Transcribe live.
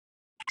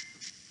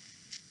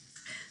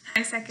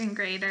Hi, second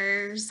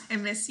graders. I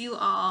miss you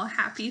all.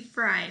 Happy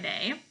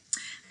Friday.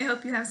 I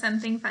hope you have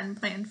something fun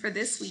planned for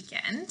this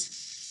weekend.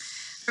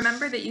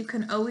 Remember that you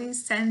can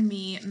always send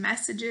me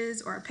messages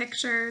or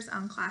pictures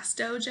on Class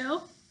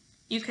Dojo.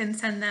 You can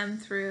send them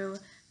through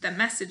the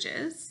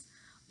messages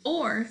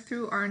or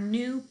through our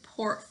new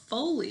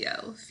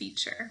portfolio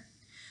feature,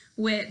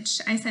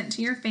 which I sent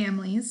to your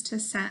families to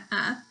set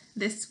up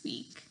this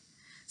week.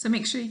 So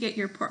make sure you get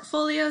your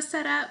portfolio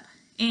set up,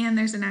 and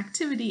there's an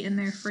activity in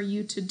there for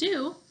you to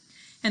do.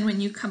 And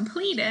when you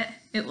complete it,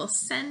 it will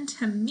send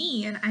to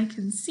me and I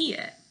can see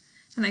it.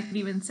 And I could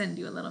even send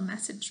you a little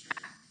message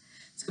back.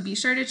 So be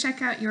sure to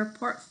check out your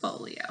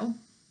portfolio.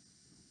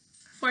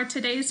 For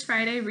today's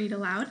Friday Read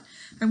Aloud,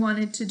 I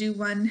wanted to do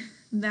one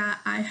that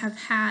I have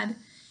had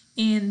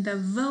in the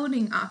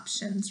voting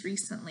options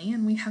recently,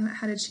 and we haven't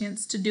had a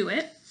chance to do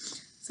it.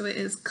 So it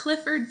is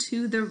Clifford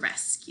to the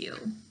Rescue.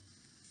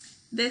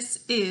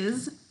 This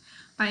is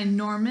by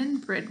Norman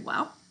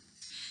Bridwell,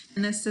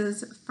 and this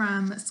is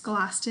from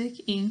Scholastic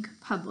Inc.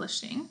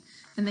 Publishing,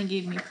 and they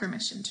gave me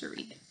permission to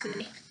read it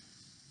today.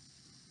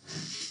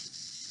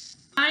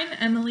 I'm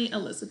Emily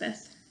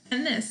Elizabeth,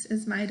 and this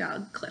is my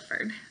dog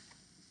Clifford.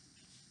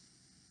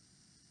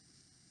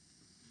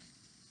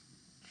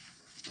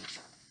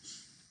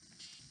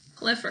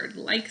 Clifford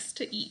likes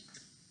to eat,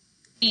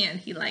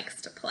 and he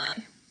likes to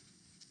play.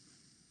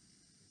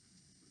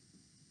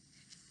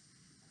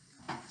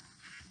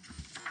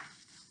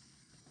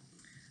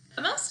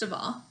 But most of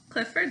all,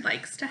 Clifford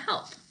likes to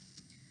help.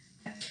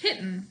 A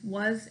kitten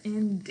was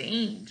in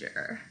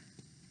danger.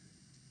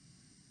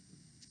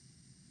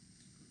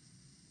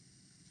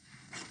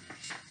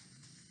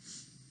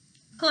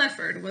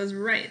 Clifford was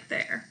right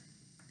there.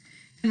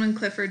 And when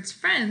Clifford's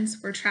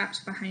friends were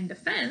trapped behind a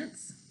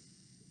fence,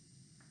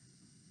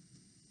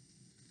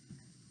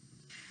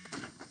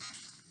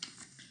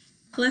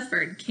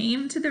 Clifford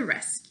came to the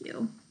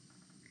rescue.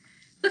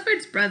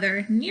 Clifford's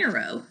brother,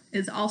 Nero,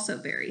 is also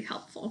very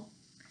helpful.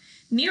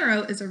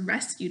 Nero is a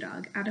rescue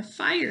dog at a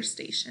fire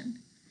station.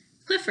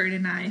 Clifford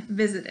and I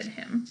visited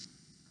him.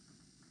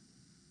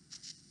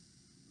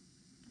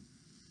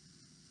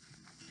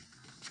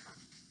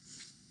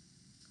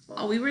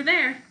 While we were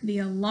there, the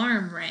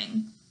alarm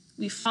rang.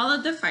 We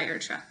followed the fire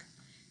truck.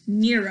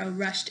 Nero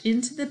rushed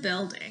into the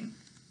building.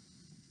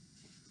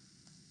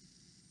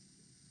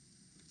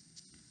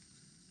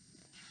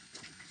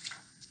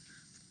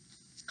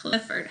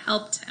 Clifford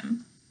helped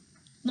him.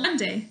 One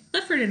day,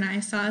 Clifford and I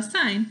saw a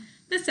sign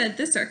that said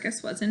the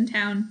circus was in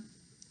town.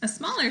 A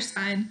smaller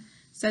sign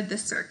said the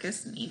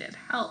circus needed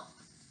help.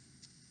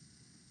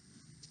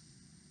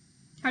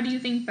 How do you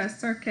think the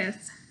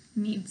circus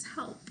needs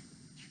help?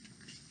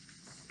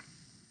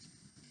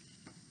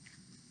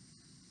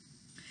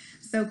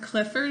 So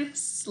Clifford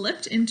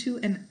slipped into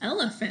an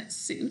elephant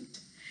suit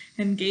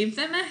and gave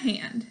them a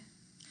hand.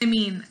 I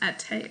mean, a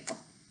tail.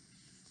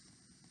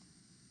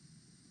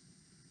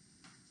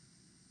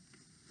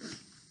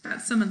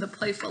 That's some of the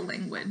playful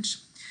language.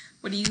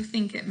 What do you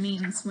think it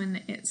means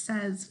when it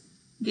says,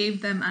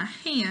 gave them a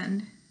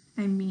hand,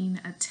 I mean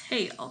a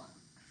tail?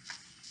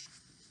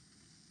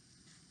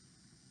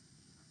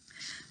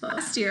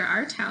 Last year,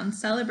 our town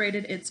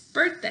celebrated its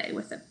birthday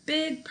with a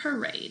big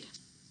parade.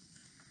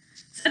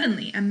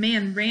 Suddenly, a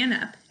man ran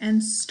up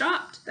and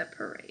stopped the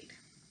parade.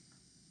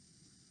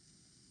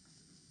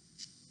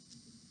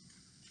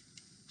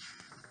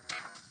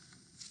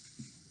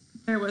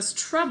 There was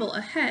trouble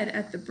ahead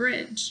at the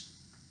bridge.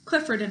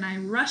 Clifford and I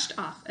rushed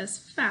off as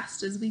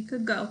fast as we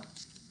could go.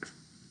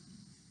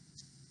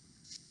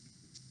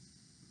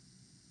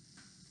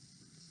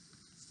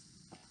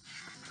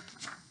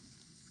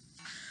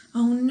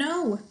 Oh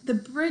no, the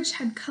bridge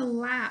had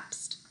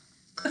collapsed.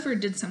 Clifford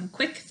did some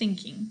quick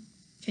thinking.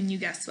 Can you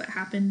guess what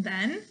happened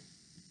then?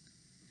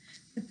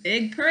 The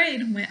big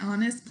parade went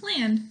on as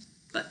planned,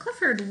 but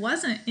Clifford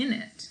wasn't in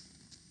it.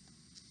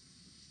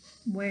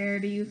 Where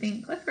do you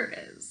think Clifford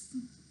is?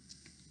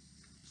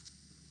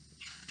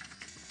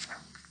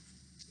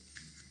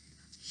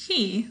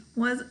 He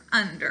was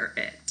under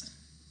it.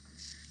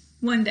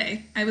 One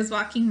day, I was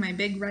walking my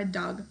big red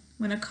dog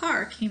when a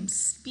car came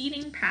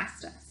speeding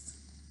past us.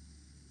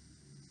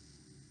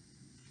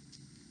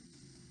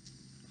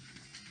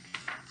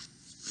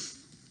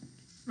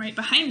 Right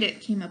behind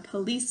it came a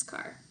police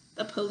car.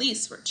 The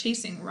police were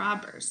chasing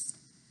robbers.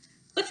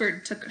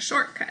 Clifford took a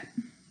shortcut.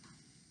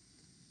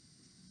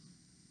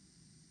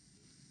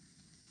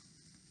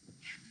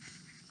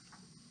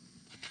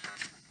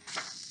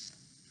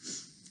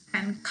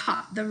 And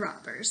caught the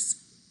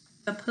robbers.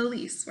 The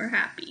police were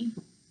happy.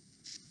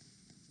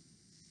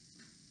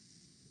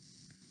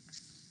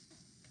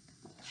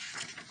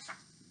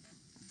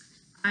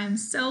 I'm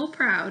so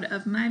proud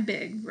of my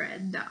big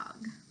red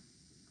dog.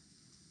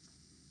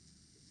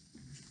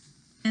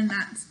 And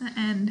that's the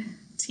end.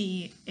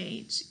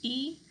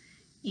 T-H-E-E-N-D,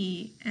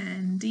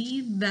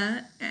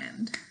 the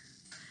end.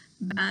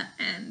 The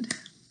end.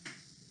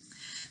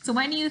 So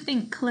why do you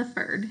think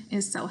Clifford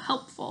is so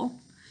helpful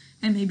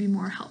and maybe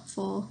more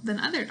helpful than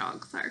other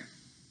dogs are?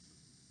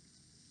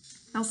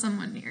 Tell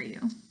someone near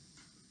you.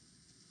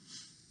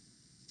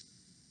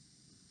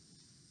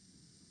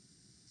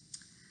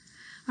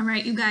 All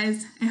right, you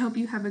guys, I hope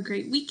you have a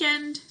great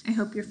weekend. I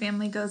hope your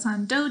family goes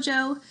on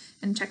Dojo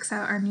and checks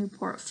out our new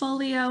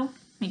portfolio.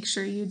 Make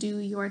sure you do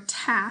your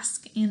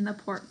task in the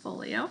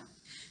portfolio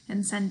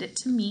and send it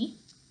to me.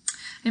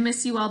 I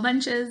miss you all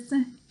bunches,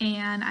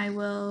 and I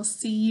will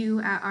see you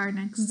at our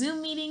next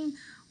Zoom meeting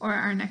or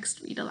our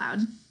next Read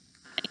Aloud.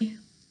 Bye.